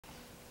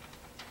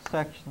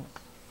sections.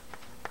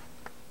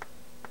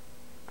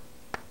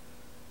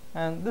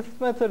 And this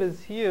method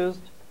is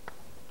used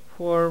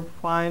for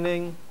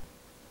finding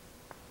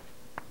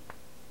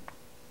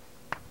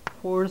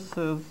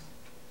forces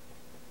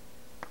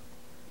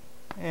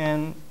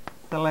in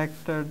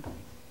selected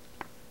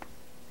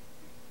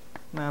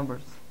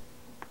members.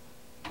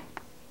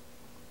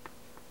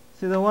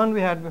 See, the one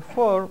we had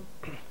before,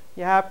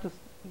 you have to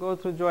go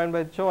through joint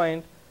by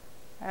joint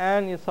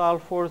and you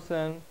solve force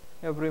in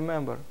every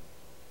member.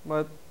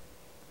 But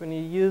when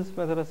you use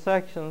method of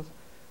sections,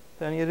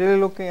 then you're really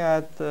looking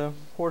at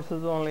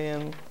forces only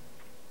in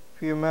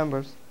few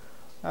members.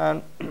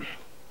 And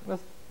we're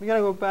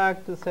going to go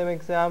back to the same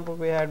example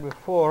we had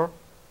before,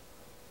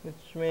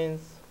 which means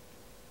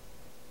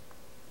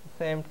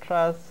the same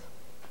truss.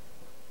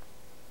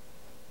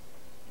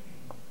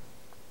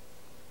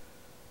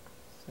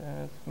 So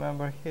this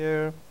member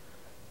here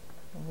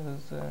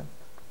was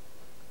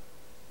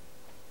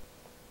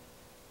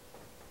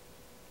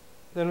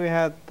then we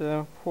had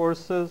the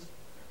forces.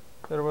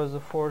 There was a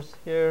force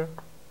here,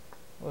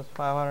 was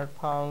 500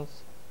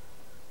 pounds.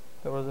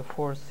 There was a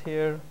force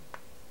here,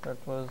 that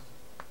was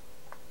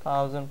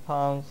 1,000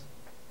 pounds.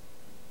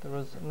 There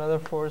was another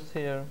force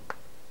here,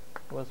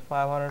 was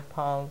 500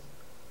 pounds.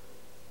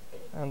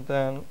 And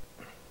then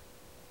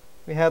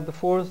we had the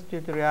force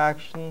due to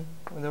reaction.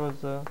 There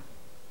was a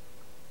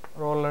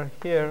roller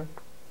here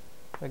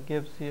that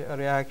gives you a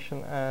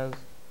reaction as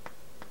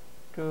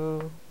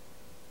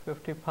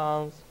 250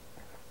 pounds.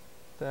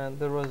 Then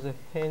there was a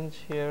hinge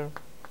here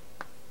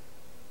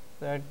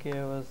that gave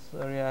us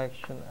a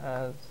reaction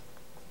as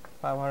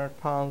 500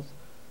 pounds.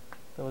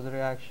 There was a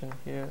reaction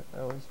here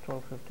that was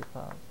 1250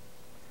 pounds.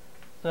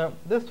 So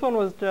this one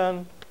was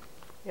done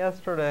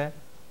yesterday,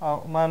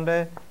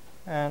 Monday,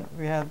 and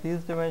we had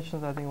these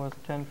dimensions. I think it was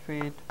 10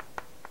 feet,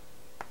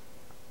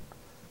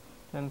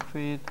 10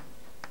 feet,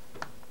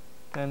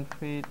 10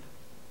 feet,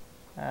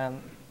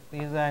 and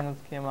these angles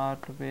came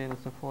out to be,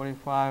 this was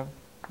 45,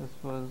 this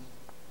was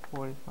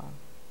 45.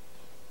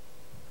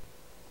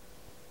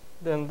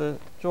 Then the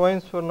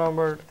joints were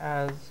numbered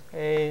as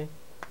A,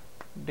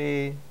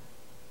 D,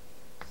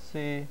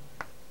 C,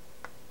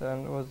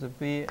 then it was the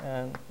B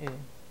and E.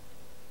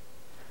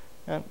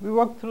 And we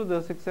walked through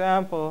this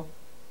example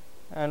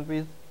and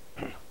we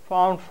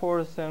found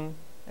force in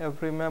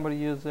every member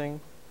using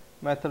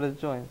method of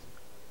joints.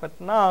 But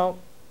now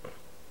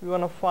we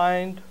want to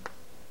find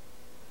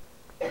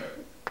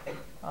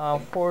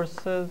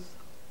forces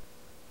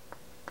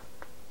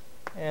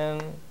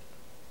in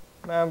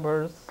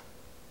members.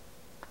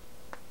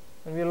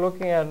 And we're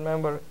looking at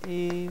member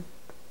E,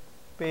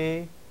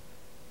 P,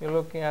 we're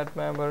looking at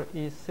member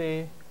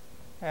EC,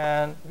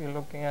 and we're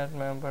looking at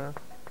member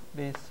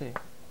DC.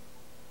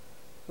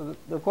 So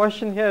the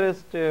question here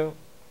is to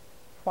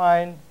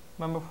find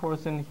member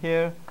force in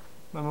here,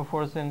 member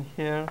force in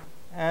here,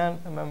 and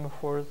a member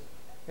force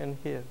in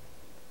here.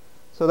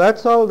 So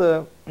that's all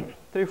the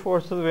three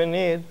forces we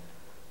need.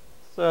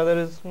 So there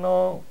is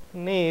no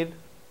need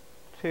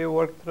to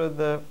work through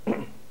the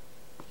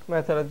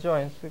method of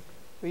joints.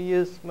 We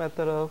use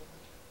method of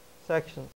sections.